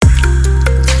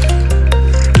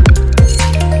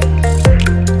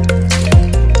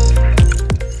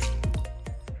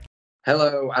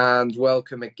Hello and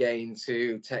welcome again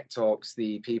to Tech Talks,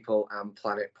 the People and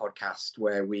Planet podcast,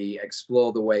 where we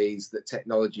explore the ways that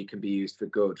technology can be used for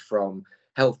good, from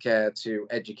healthcare to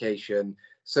education,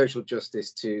 social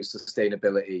justice to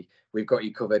sustainability. We've got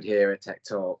you covered here at Tech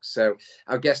Talks. So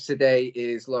our guest today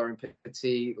is Laurent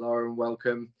Petit. Laurent,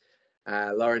 welcome.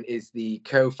 Laurent is the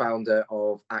co-founder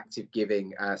of Active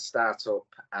Giving, a startup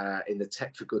in the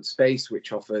tech for good space,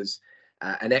 which offers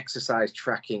an exercise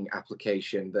tracking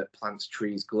application that plants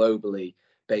trees globally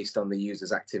based on the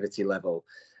user's activity level.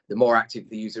 The more active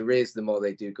the user is, the more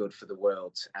they do good for the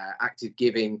world. Active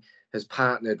Giving has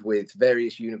partnered with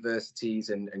various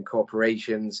universities and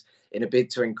corporations in a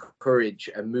bid to encourage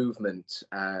a movement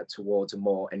towards a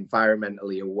more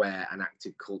environmentally aware and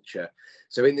active culture.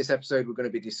 So in this episode, we're going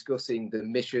to be discussing the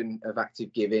mission of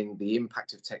Active Giving, the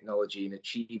impact of technology in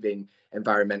achieving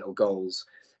environmental goals,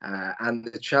 and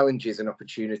the challenges and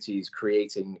opportunities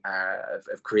creating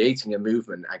a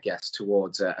movement, I guess,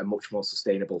 towards a much more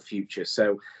sustainable future.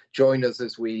 So join us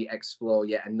as we explore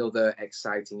yet another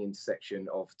exciting intersection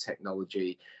of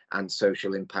technology and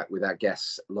social impact with our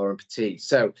guest, Laurent Petit.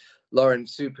 So Laurent,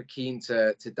 super keen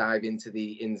to dive into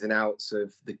the ins and outs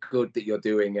of the good that you're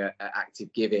doing at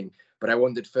Active Giving. But I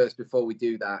wondered first, before we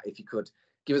do that, if you could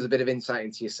give us a bit of insight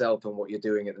into yourself and what you're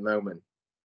doing at the moment.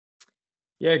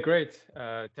 Yeah, great.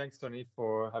 Thanks, Tony,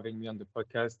 for having me on the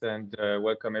podcast, and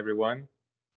welcome everyone.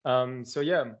 So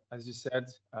yeah, as you said,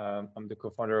 I'm the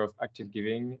co-founder of Active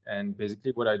Giving, and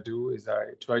basically what I do is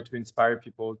I try to inspire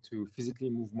people to physically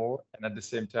move more, and at the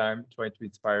same time try to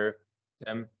inspire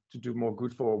them to do more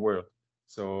good for our world.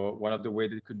 So one of the ways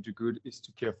they could do good is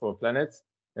to care for our planet,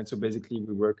 and so basically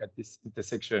we work at this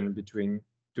intersection between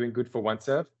doing good for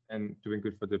oneself and doing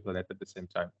good for the planet at the same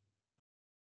time.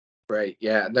 Great.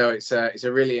 Yeah, no, it's a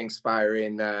really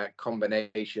inspiring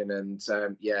combination, and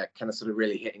yeah, kind of sort of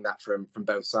really hitting that from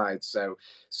both sides. So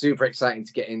super exciting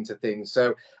to get into things.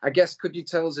 So I guess, could you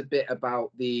tell us a bit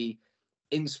about the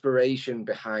inspiration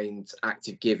behind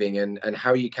Active Giving and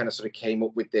how you kind of sort of came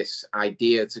up with this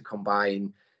idea to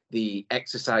combine the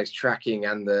exercise tracking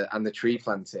and the tree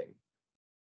planting?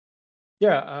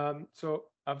 Yeah, so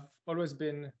I've always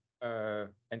been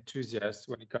enthusiast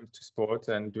when it comes to sports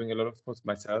and doing a lot of sports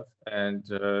myself. And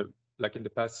like in the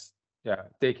past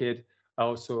decade, I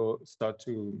also start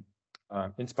to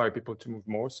inspire people to move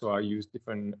more. So I use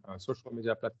different social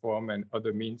media platform and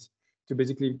other means to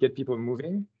basically get people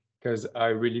moving, because I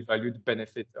really value the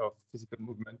benefit of physical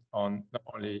movement on not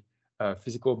only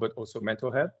physical but also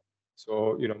mental health.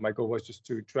 So, my goal was just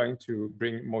to trying to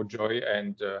bring more joy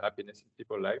and happiness in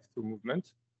people's life through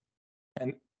movement.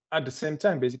 And at the same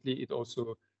time, basically, it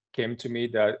also came to me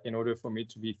that in order for me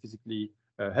to be physically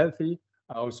healthy,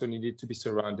 I also needed to be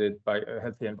surrounded by a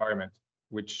healthy environment,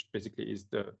 which basically is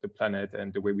the planet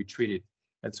and the way we treat it.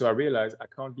 And so I realized I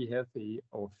can't be healthy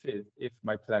or fit if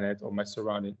my planet or my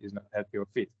surrounding is not healthy or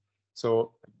fit.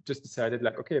 So just decided,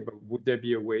 like, okay, but would there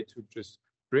be a way to just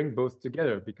bring both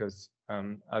together? Because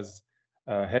as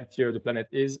healthier the planet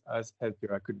is, as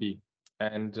healthier I could be.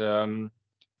 And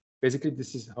basically,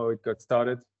 this is how it got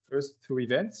started. First, through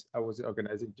events. I was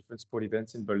organizing different sport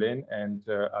events in Berlin, and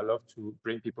I love to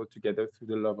bring people together through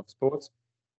the love of sports.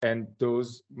 And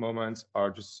those moments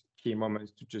are just key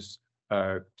moments to just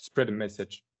spread a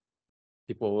message.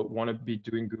 People want to be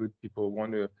doing good. People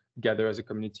want to gather as a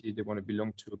community. They want to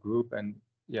belong to a group. And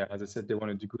yeah, as I said, they want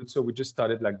to do good. So we just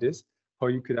started like this, how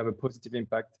you could have a positive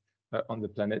impact on the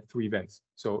planet through events.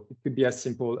 So it could be as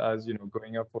simple as,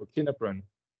 going out for a cleanup run,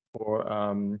 or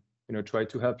try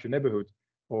to help your neighborhood,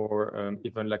 or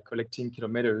even like collecting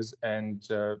kilometers and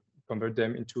convert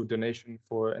them into donation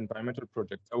for environmental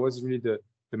projects. That was really the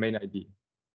main idea.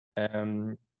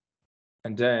 And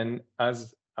then,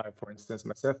 as for instance,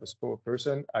 myself, a sport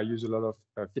person, I use a lot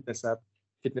of fitness app,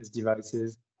 fitness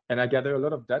devices, and I gather a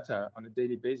lot of data on a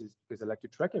daily basis because I like to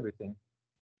track everything.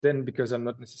 Then, because I'm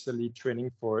not necessarily training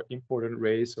for important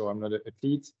race, or I'm not an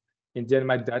athlete, in the end,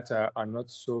 my data are not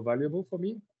so valuable for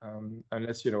me,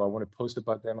 unless, I want to post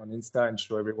about them on Insta and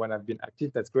show everyone I've been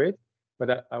active. That's great.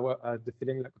 But I had the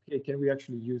feeling like, okay, can we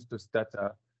actually use those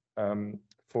data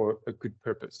for a good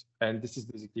purpose? And this is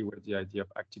basically where the idea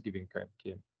of Active Giving kind of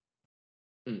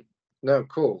came. No,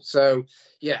 cool. So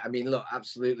yeah, I mean, look,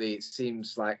 absolutely. It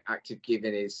seems like Active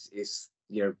Giving is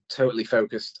totally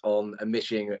focused on a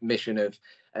mission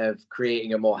of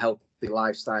creating a more healthy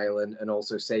lifestyle and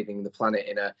also saving the planet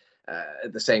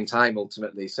at the same time,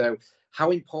 ultimately. So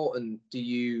how important do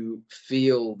you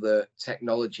feel that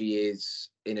technology is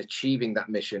in achieving that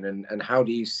mission, and how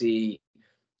do you see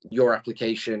your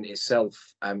application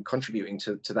itself contributing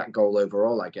to that goal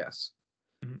overall, I guess?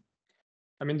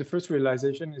 I mean, the first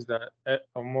realization is that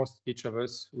almost each of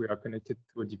us, we are connected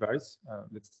to a device.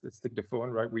 Let's take the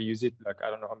phone, right? We use it like I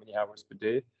don't know how many hours per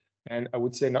day, and I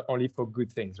would say not only for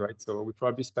good things, right? So we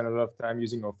probably spend a lot of time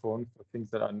using our phone for things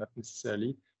that are not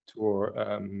necessarily to our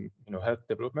health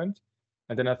development.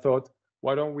 And then I thought,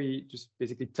 why don't we just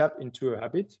basically tap into a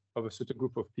habit of a certain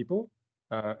group of people,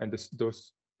 and the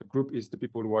group is the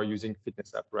people who are using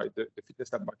fitness app, right? The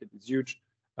fitness app market is huge.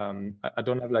 I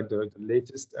don't have like the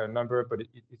latest number, but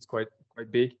it's quite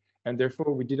big. And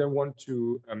therefore, we didn't want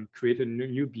to create a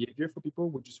new behavior for people.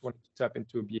 We just wanted to tap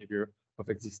into a behavior of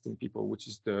existing people, which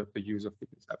is the use of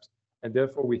fitness apps. And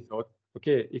therefore, we thought,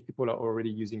 okay, if people are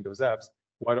already using those apps,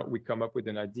 why don't we come up with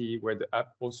an idea where the app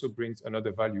also brings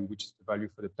another value, which is the value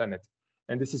for the planet?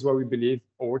 And this is why we believe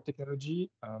our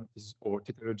technology, or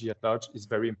technology at large, is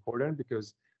very important,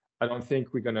 because I don't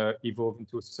think we're going to evolve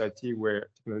into a society where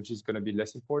technology is going to be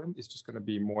less important. It's just going to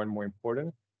be more and more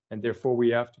important. And therefore, we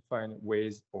have to find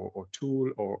ways or tool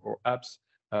or apps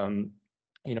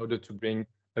in order to bring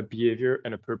a behavior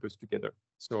and a purpose together.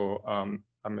 So I'm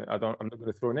not going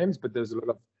to throw names, but there's a lot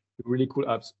of really cool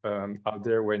apps out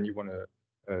there when you want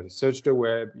to search the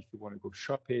web, if you want to go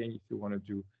shopping, if you want to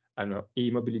do, I don't know,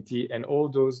 e-mobility, and all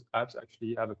those apps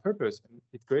actually have a purpose. And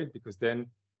it's great because then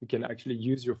you can actually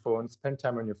use your phone, spend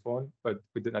time on your phone, but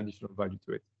with an additional value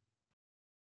to it.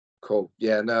 Cool.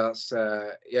 Yeah, no, that's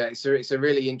it's a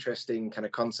really interesting kind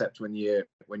of concept when you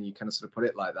kind of sort of put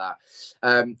it like that.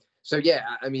 So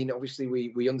yeah, I mean, obviously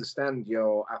we understand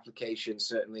your application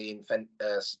certainly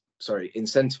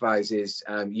incentivizes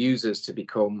users to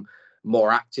become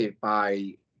more active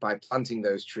by planting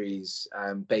those trees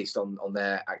based on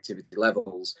their activity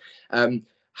levels.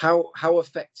 How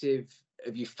effective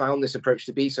have you found this approach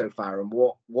to be so far, and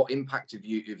what impact have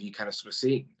you kind of sort of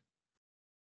seen?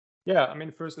 Yeah, I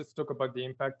mean, first let's talk about the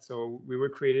impact. So we were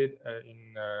created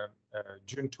in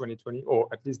June 2020, or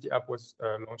at least the app was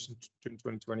launched in June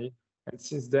 2020. And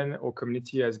since then, our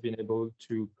community has been able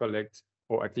to collect,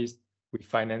 or at least we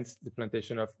financed the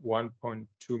plantation of 1.2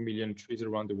 million trees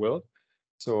around the world.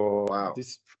 So Wow.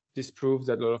 this proves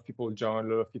that a lot of people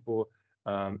joined, a lot of people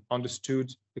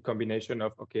understood the combination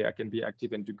of, okay, I can be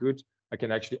active and do good. I can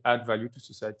actually add value to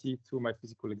society through my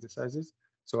physical exercises.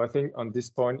 So I think on this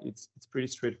point, it's pretty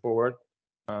straightforward.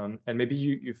 And maybe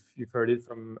you've heard it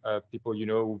from people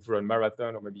who've run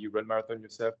marathon, or maybe you run marathon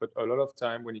yourself. But a lot of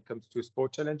time when it comes to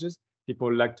sport challenges,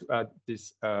 people like to add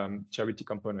this charity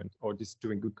component or this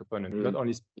doing good component. Not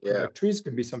only like trees,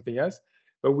 could be something else,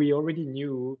 but we already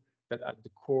knew that at the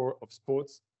core of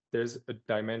sports, there's a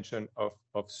dimension of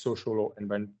social or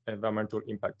environmental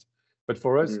impact. But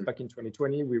for us, back in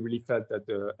 2020, we really felt that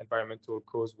the environmental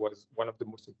cause was one of the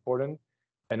most important.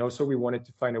 And also we wanted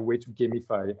to find a way to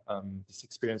gamify this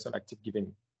experience on active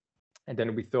giving. And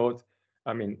then we thought,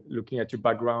 I mean, looking at your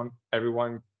background,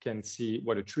 everyone can see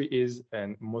what a tree is.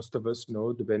 And most of us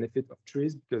know the benefit of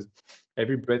trees, because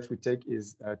every breath we take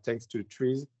is thanks to the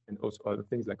trees, and also other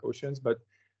things like oceans. But,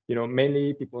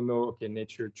 mainly people know, okay,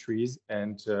 nature, trees.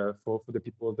 And for the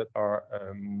people that are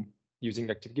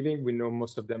using active giving, we know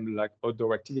most of them like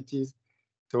outdoor activities.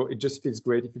 So it just feels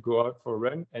great if you go out for a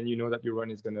run and you know that your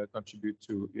run is going to contribute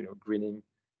to greening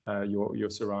your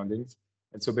surroundings.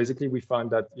 And so basically we found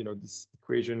that this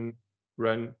equation,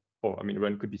 run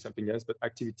could be something else, but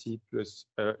activity plus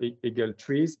equal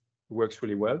trees works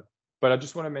really well. But I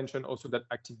just want to mention also that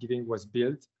active giving was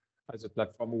built as a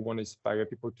platform. We want to inspire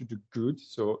people to do good.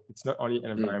 So it's not only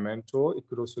environmental, it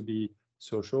could also be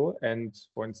social. And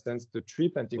for instance, the tree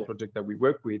planting project that we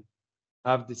work with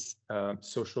have this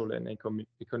social and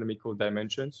economical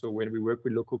dimension. So when we work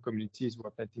with local communities who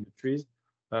are planting the trees,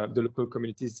 the local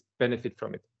communities benefit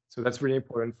from it. So that's really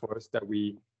important for us, that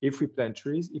if we plant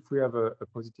trees, if we have a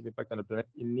positive impact on the planet,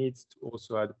 it needs to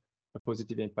also add a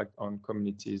positive impact on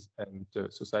communities and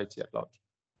society at large.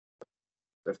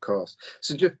 Of course.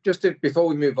 So before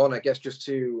we move on, I guess just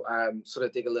to sort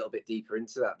of dig a little bit deeper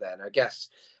into that, then I guess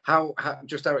how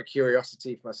just out of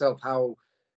curiosity for myself, how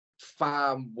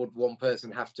far would one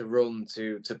person have to run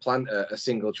to plant a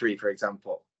single tree, for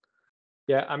example?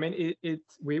 Yeah, I mean,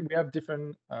 we have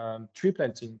different tree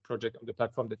planting projects on the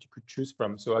platform that you could choose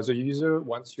from. So as a user,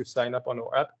 once you sign up on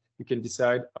our app, you can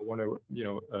decide, I want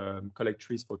to collect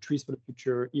trees for the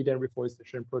Future, Eden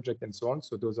Reforestation Project, and so on.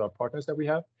 So those are partners that we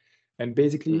have. And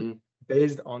basically,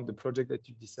 based on the project that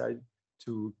you decide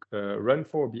to run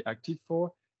for, be active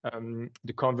for,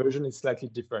 the conversion is slightly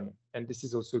different. And this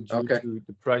is also due to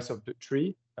the price of the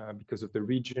tree, because of the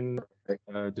region,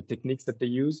 the techniques that they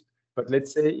use. But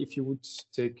let's say if you would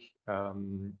take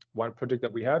one project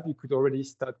that we have, you could already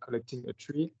start collecting a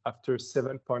tree after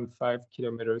 7.5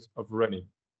 kilometers of running.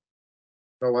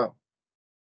 Oh, wow.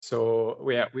 So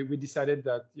we decided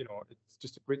that, you know, it's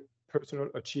just a great personal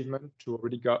achievement to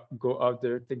already go out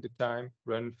there, take the time,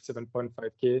 run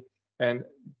 7.5K, and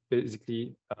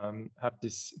basically have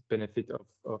this benefit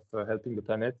of helping the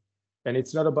planet. And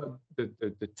it's not about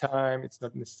the time, it's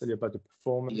not necessarily about the Yeah.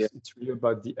 performance, it's really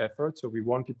about the effort. So we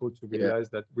want people to Yeah. realize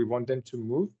that we want them to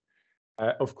move.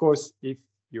 Of course, if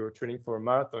you're training for a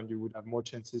marathon, you would have more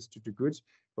chances to do good.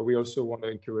 But we also want to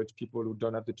encourage people who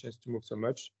don't have the chance to move so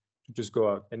much to just go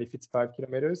out. And if it's 5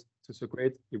 kilometers, it's also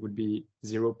great. It would be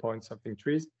 0 point something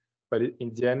trees. But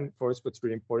in the end, for us, what's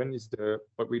really important is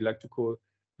what we like to call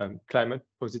climate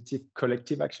positive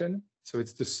collective action. So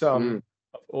it's the sum Mm.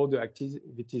 of all the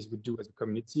activities we do as a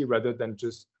community, rather than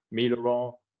just me,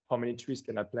 Laurent, how many trees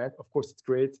can I plant? Of course, it's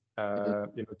great,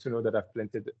 Mhm. you know, to know that I've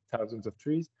planted thousands of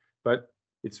trees, but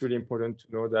it's really important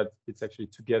to know that it's actually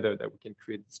together that we can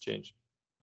create this change.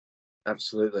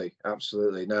 Absolutely,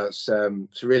 absolutely. No,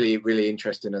 it's really, really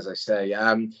interesting, as I say.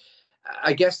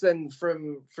 I guess then,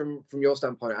 from your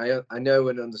standpoint, I know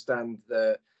and understand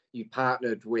that you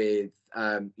partnered with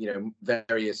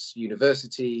various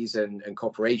universities and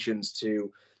corporations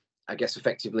to, I guess,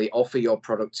 effectively offer your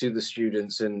product to the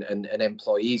students and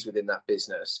employees within that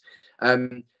business.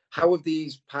 How have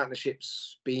these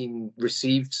partnerships been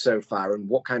received so far, and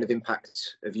what kind of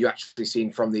impact have you actually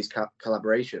seen from these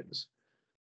collaborations?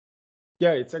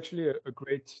 Yeah, it's actually a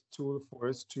great tool for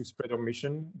us to spread our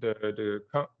mission. The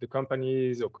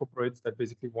companies or corporates that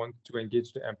basically want to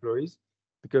engage the employees,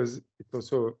 because it's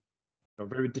also, you know,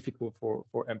 very difficult for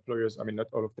employers. I mean, not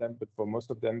all of them, but for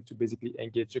most of them, to basically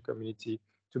engage the community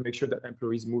to make sure that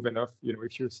employees move enough. You know,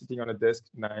 if you're sitting on a desk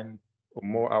 9 or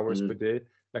more hours per Mm. day,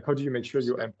 like, how do you make sure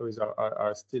your employees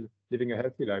are still living a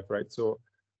healthy life, right? So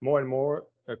more and more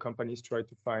companies try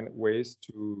to find ways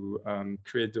to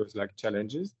create those like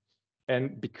challenges.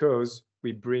 And because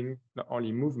we bring not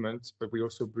only movement, but we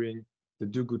also bring the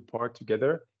do good part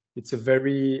together, it's a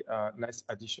very nice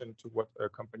addition to what a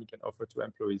company can offer to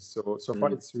employees. So far,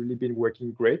 Mm. it's really been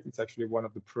working great. It's actually one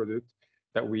of the products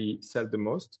that we sell the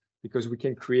most, because we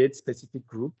can create specific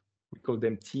group. We call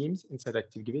them teams inside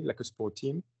Active Giving, like a sport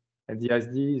team. And the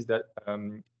idea is that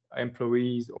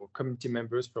employees or community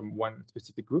members from one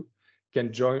specific group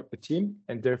can join a team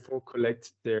and therefore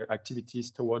collect their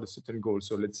activities toward a certain goal.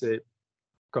 So let's say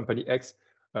company X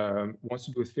wants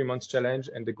to do a 3 months challenge,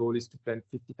 and the goal is to plant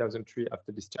 50,000 trees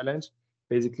after this challenge.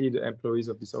 Basically, the employees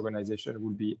of this organization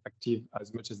will be active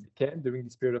as much as they can during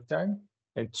this period of time.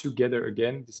 And together,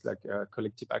 again, this like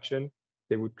collective action,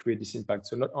 they would create this impact.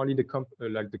 So not only the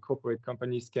corporate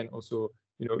companies can also,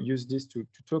 you know, use this to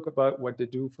talk about what they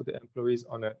do for the employees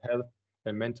on a health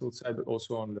and mental side, but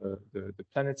also on the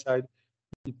planet side.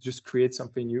 It just creates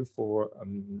something new for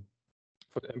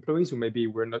the employees who maybe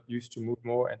were not used to move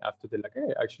more, and after they're like,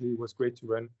 hey, actually it was great to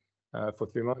run for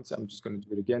 3 months, I'm just going to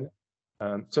do it again.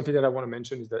 Something that I want to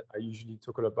mention is that I usually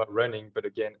talk a lot about running, but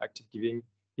again, Active Giving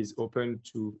is open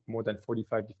to more than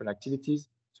 45 different activities.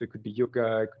 So it could be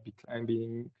yoga, it could be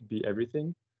climbing, it could be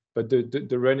everything. But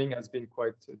the running has been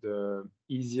quite the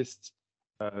easiest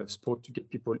sport to get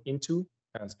people into,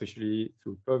 especially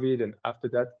through COVID. And after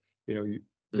that, you know, you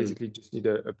Mm. basically just need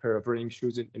a pair of running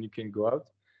shoes, and you can go out.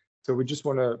 So we just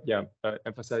want to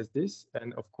emphasize this.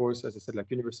 And of course, as I said,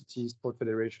 like universities, sport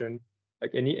federation,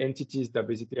 like any entities that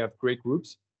basically have great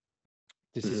groups,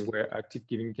 this is Mhm. where Active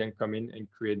Giving can come in and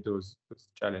create those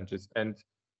challenges. And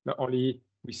not only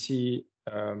we see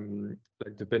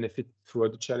like the benefit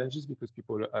throughout the challenges because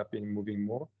people have been moving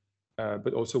more,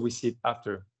 but also we see it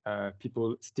after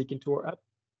people stick into our app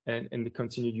and they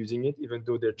continue using it even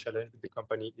though their challenge with the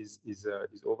company is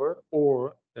over.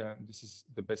 Or this is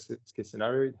the best case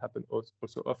scenario. It happened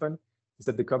also often is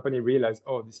that the company realized,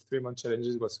 oh, this 3 month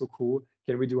challenges was so cool.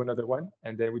 Can we do another one?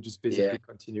 And then we just Yeah. basically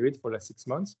continue it for like 6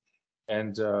 months.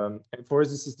 And for us,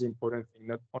 this is the important thing,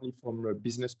 not only from a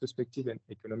business perspective and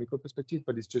economical perspective,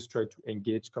 but it's just try to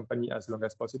engage company as long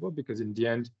as possible, because in the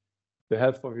end, the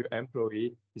health of your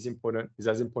employee is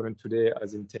as important today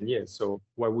as in 10 years. So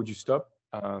why would you stop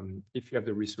if you have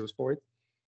the resource for it?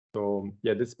 So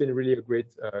yeah, that's been really a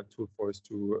great tool for us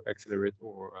to accelerate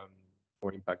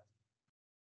our impact.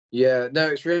 Yeah, no,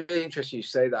 it's really interesting you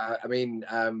say that. I mean,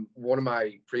 one of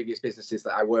my previous businesses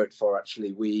that I worked for,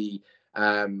 actually, we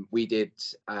did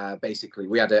basically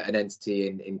we had an entity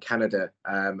in Canada,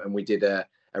 and we did a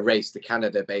race to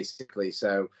Canada basically.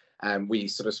 So we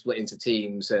sort of split into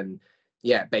teams, and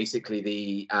yeah,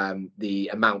 basically the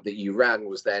amount that you ran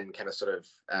was then kind of sort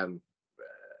of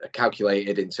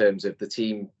calculated in terms of the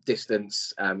team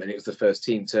distance, and it was the first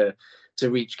team to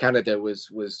reach Canada was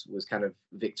kind of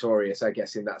victorious, I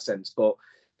guess, in that sense. But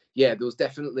yeah, there was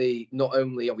definitely not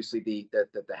only obviously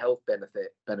the health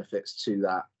benefits to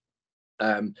that,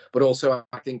 but also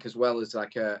I think as well as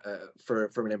like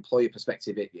from an employer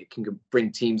perspective, it can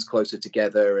bring teams closer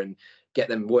together and get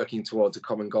them working towards a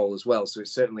common goal as well. So it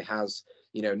certainly has,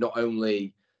 not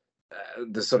only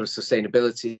the sort of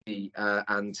sustainability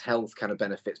and health kind of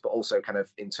benefits, but also kind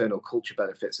of internal culture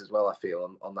benefits as well, I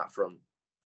feel, on that front.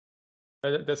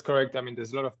 That's correct. I mean,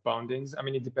 there's a lot of boundings. I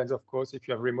mean, it depends, of course. If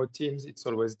you have remote teams, it's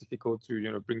always difficult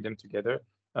to bring them together,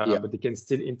 Yeah. but they can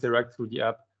still interact through the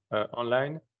app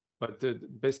online. But the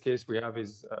best case we have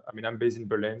is, I mean, I'm based in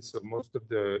Berlin, so most of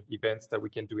the events that we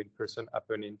can do in person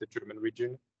happen in the German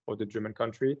region or the German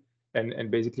country. And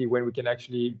basically, when we can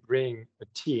actually bring a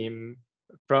team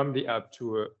from the app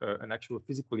to an actual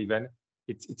physical event,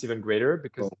 it's even greater,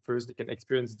 because first they can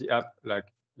experience the app like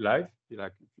live,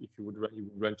 like if you would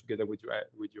run together with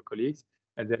your colleagues,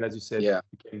 and then, as you said, Yeah.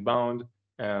 you can bound.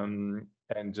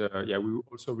 Yeah, we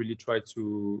also really try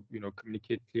to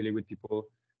communicate clearly with people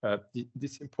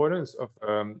this importance of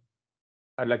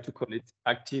I'd like to call it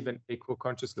active and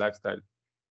eco-conscious lifestyle,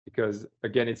 because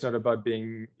again, it's not about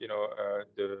being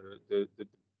the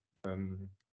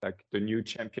like the new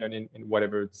champion in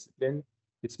whatever discipline.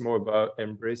 It's more about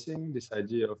embracing this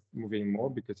idea of moving more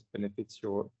because it benefits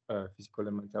your physical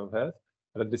and mental health.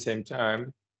 But at the same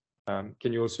time,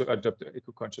 can you also adopt an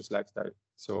eco-conscious lifestyle?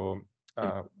 So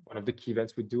one of the key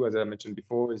events we do, as I mentioned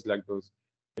before, is like those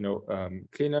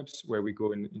cleanups where we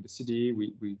go in the city.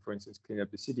 We, for instance, clean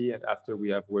up the city, and after we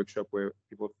have workshop where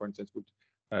people, for instance,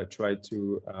 would try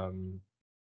to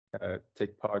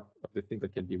take part of the things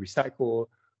that can be recycled,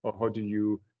 or how do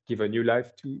you give a new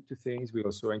life to things. We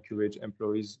also encourage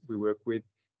employees we work with.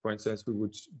 For instance, we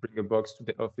would bring a box to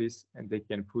the office and they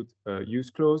can put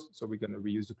used clothes. So we're going to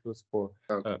reuse the clothes for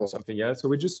something else. So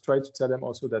we just try to tell them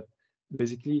also that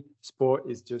basically sport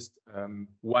is just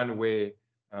one way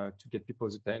to get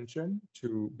people's attention,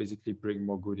 to basically bring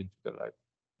more good into their life.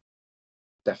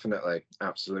 Definitely,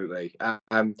 absolutely.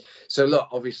 So look,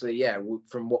 obviously, yeah,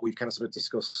 from what we've kind of sort of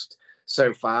discussed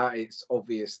so far, it's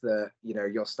obvious that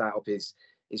your startup is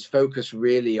focused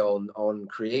really on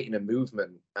creating a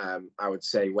movement. I would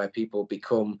say where people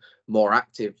become more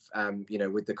active,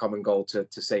 with the common goal to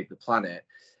save the planet.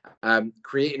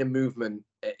 Creating a movement,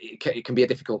 it can be a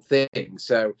difficult thing.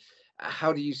 So,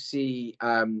 how do you see?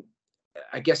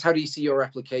 I guess, how do you see your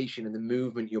application and the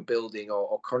movement you're building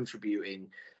or contributing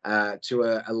to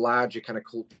a larger kind of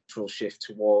cultural shift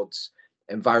towards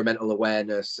environmental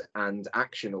awareness and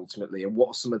action ultimately? And what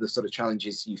are some of the sort of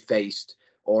challenges you faced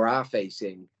or are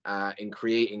facing in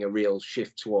creating a real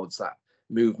shift towards that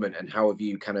movement, and how have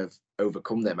you kind of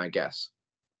overcome them, I guess?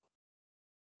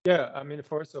 Yeah, I mean,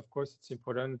 first, of course, it's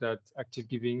important that active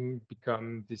giving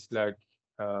become this like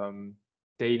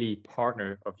daily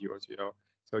partner of yours,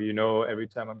 So, every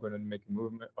time I'm going to make a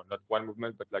movement, or not one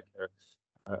movement, but like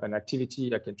an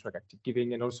activity, I can track active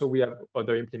giving. And also we have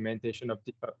other implementation of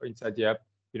the, inside the app.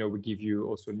 We give you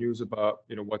also news about,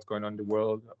 what's going on in the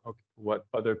world, what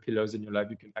other pillars in your life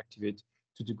you can activate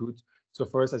to do good. So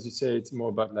for us, as you say, it's more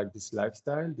about like this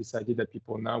lifestyle, this idea that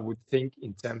people now would think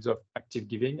in terms of active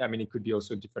giving. I mean, it could be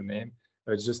also a different name,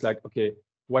 but it's just like, okay,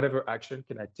 whatever action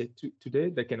can I take today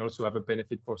that can also have a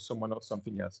benefit for someone or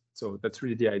something else. So that's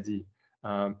really the idea.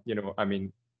 I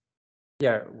mean,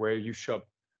 yeah, where you shop,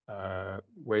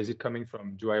 where is it coming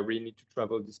from? Do I really need to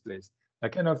travel this place? I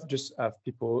kind of just have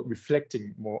people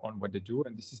reflecting more on what they do.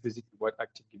 And this is basically what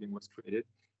active giving was created.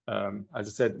 As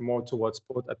I said, more towards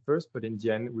sport at first, but in the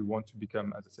end, we want to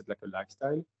become, as I said, like a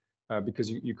lifestyle, because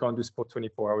you can't do sport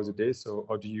 24 hours a day. So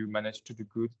how do you manage to do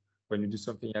good when you do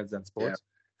something else than sports?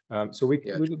 So we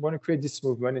want to create this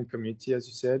movement and community, as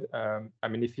you said. I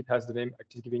mean, if it has the name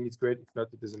Active Giving, it's great. If not,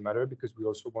 it doesn't matter, because we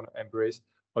also want to embrace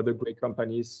other great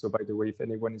companies. So by the way, if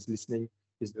anyone is listening,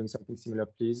 is doing something similar,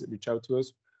 please reach out to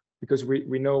us, because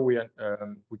we know we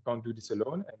can't do this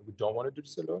alone, and we don't want to do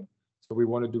this alone. So we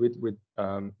want to do it with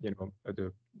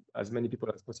as many people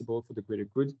as possible for the greater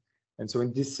good. And so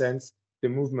in this sense, the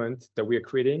movement that we are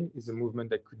creating is a movement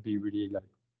that could be really like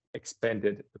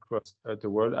expanded across the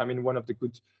world. I mean, one of the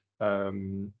good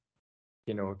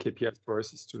KPIs for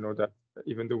us is to know that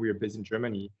even though we are based in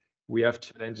Germany, we have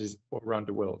challenges all around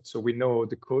the world. So we know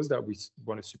the cause that we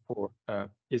want to support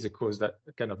is a cause that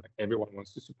kind of like everyone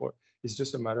wants to support. It's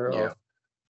just a matter of,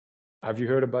 have you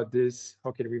heard about this?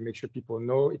 How can we make sure people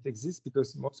know it exists?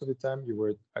 Because most of the time you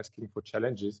were asking for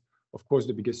challenges. Of course,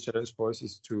 the biggest challenge for us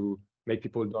is to make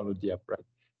people download the app, right?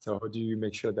 So how do you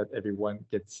make sure that everyone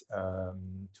gets to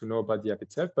know about the app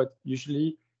itself? But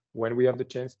usually when we have the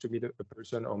chance to meet a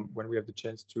person, or when we have the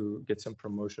chance to get some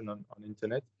promotion on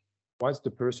internet, once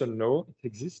the person know it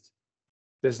exists,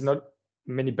 there's not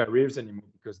many barriers anymore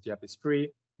because the app is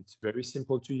free, it's very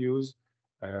simple to use,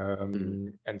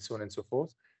 and so on and so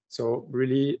forth. So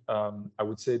really, I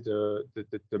would say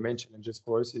the main challenges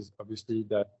for us is obviously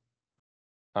that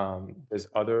there's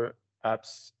other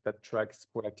apps that track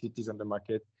sport activities on the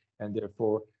market, and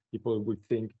therefore people would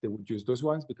think they would use those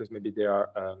ones because maybe they are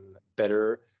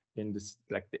better in this,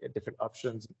 like the different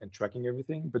options and tracking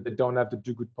everything, but they don't have the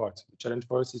do good part. The challenge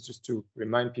for us is just to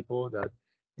remind people that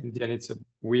in the end,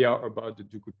 we are about the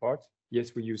do good part.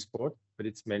 Yes, we use sport, but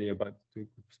it's mainly about the do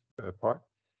good part.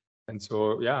 And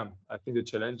so, yeah, I think the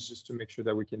challenge is just to make sure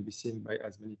that we can be seen by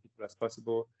as many people as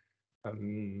possible.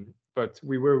 But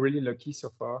we were really lucky so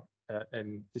far,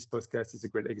 and this podcast is a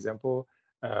great example.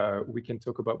 We can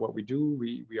talk about what we do.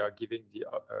 We are giving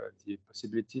the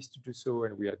possibilities to do so,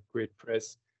 and we had great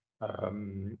press.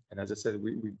 And as I said,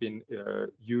 we've been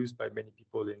used by many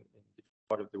people in different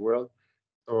part of the world.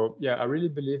 So yeah, I really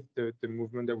believe the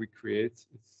movement that we create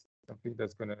is something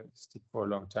that's going to stick for a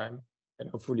long time, and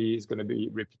hopefully it's going to be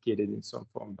replicated in some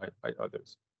form by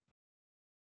others.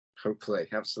 Hopefully,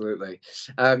 absolutely.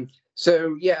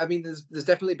 So yeah, I mean, there's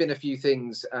definitely been a few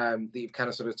things that you've kind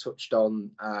of sort of touched on,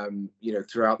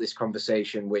 throughout this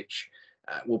conversation, which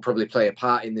will probably play a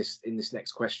part in this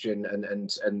next question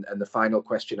and the final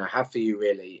question I have for you,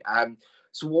 really.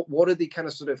 So what are the kind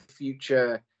of sort of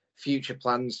future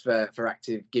plans for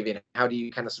Active Giving? How do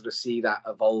you kind of sort of see that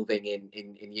evolving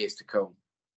in years to come?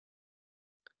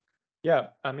 Yeah,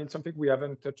 I mean, something we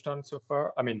haven't touched on so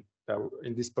far, I mean,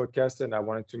 in this podcast, and I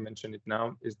wanted to mention it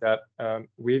now, is that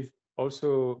we've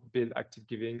also built Active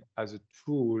Giving as a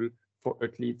tool for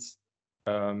athletes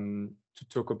to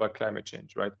talk about climate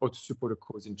change, right? Or to support a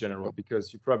cause in general,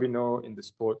 because you probably know in the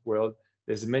sport world,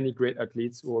 there's many great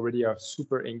athletes who already are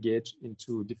super engaged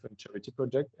into different charity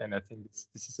projects. And I think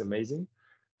this is amazing.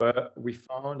 But we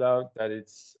found out that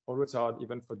it's always hard,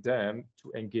 even for them,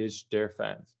 to engage their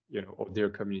fans, or their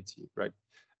community, right?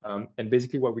 And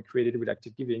basically what we created with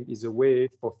Active Giving is a way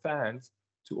for fans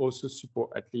to also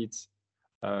support athletes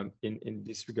in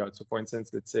this regard. So for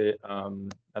instance, let's say,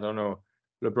 I don't know,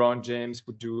 LeBron James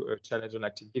would do a challenge on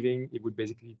Active Giving. He would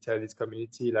basically tell his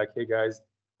community, like, hey guys,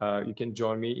 you can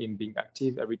join me in being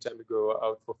active. Every time we go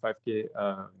out for 5K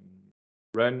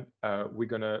run, we're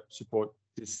gonna support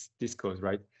this cause,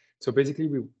 right? So basically,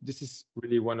 this is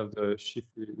really one of the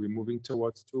shifts we're moving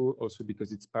towards too. Also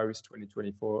because it's Paris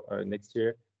 2024 next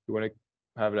year, we want to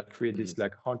have create this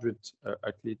 100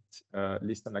 athlete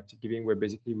list on Active Giving, where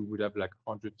basically we would have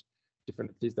 100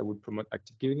 different athletes that would promote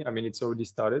Active Giving. I mean, it's already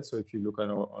started. So if you look on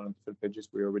our different pages,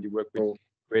 we already work with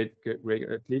great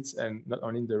athletes, and not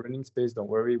only in the running space. Don't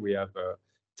worry, we have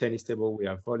tennis table, we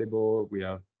have volleyball, we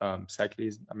have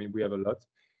cyclism. I mean, we have a lot.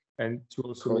 And to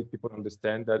also make people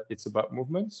understand that it's about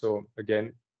movement. So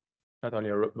again, not only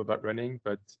about running,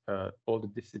 but all the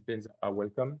disciplines are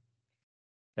welcome.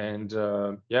 And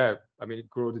yeah, I mean,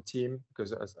 grow the team,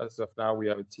 because as of now, we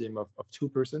have a team of 2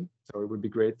 persons. So it would be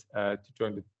great to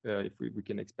join if we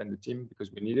can expand the team,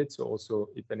 because we need it. So also,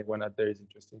 if anyone out there is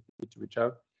interested, to reach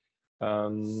out.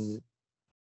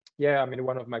 Yeah, I mean,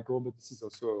 one of my goals, but this is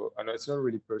also, I know it's not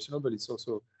really personal, but it's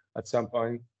also at some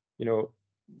point,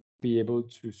 be able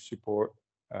to support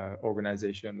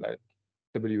organization like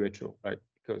WHO, right?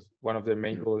 Because one of their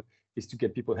main goals is to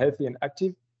get people healthy and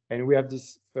active, and we have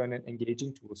this fun and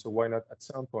engaging tool. So why not at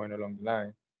some point along the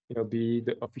line, be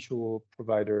the official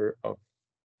provider of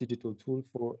digital tool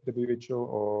for WHO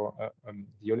or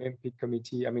the Olympic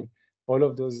Committee? I mean, all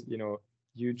of those,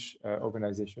 huge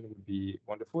organization would be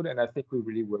wonderful, and I think we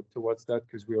really work towards that,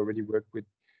 because we already work with,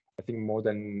 I think, more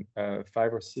than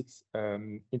 5 or 6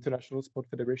 international sport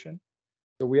federation.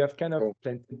 So we have kind of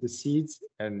planted the seeds,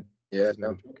 and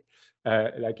in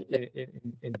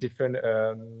different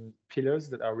pillars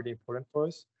that are really important for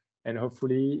us. And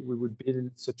hopefully we would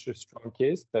build such a strong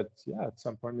case that, at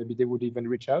some point, maybe they would even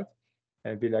reach out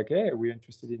and be like, hey, we're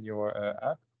interested in your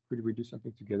app. Could we do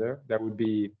something together? That would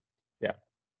be,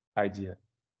 ideal.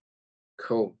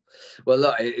 Cool. Well,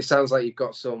 look, it sounds like you've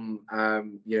got some,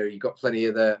 you've got plenty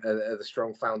of the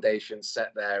strong foundation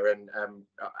set there, and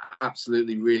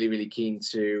absolutely, really, really keen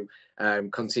to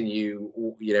continue,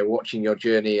 watching your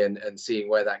journey and seeing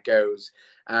where that goes.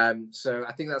 So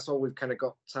I think that's all we've kind of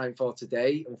got time for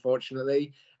today,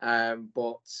 unfortunately.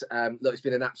 But look, it's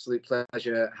been an absolute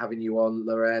pleasure having you on,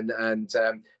 Laurent, and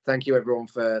thank you everyone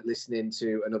for listening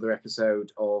to another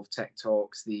episode of Tech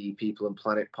Talks, the People and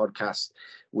Planet podcast.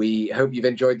 We hope you've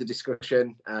enjoyed the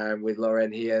discussion with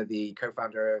Laurent here, the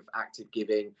co-founder of Active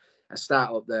Giving, a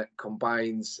startup that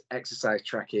combines exercise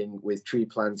tracking with tree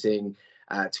planting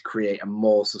to create a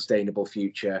more sustainable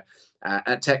future.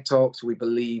 At Tech Talks, we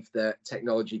believe that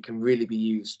technology can really be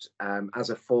used as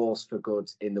a force for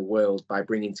good in the world by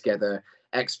bringing together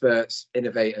experts,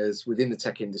 innovators within the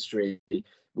tech industry.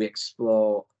 We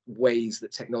explore ways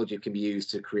that technology can be used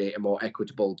to create a more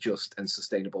equitable, just and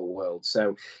sustainable world.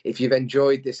 So if you've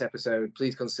enjoyed this episode,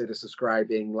 please consider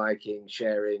subscribing, liking,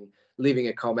 sharing, leaving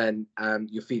a comment.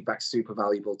 Your feedback's super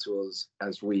valuable to us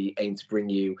as we aim to bring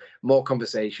you more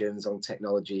conversations on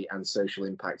technology and social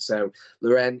impact. So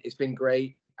Laurent, it's been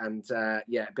great. And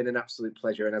yeah, been an absolute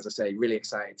pleasure. And as I say, really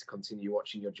excited to continue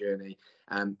watching your journey.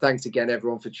 Thanks again,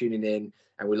 everyone, for tuning in.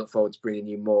 And we look forward to bringing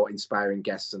you more inspiring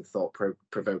guests and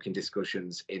thought-provoking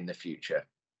discussions in the future.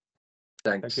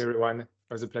 Thanks. Thank you, everyone. It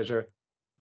was a pleasure.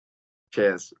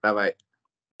 Cheers. Bye-bye.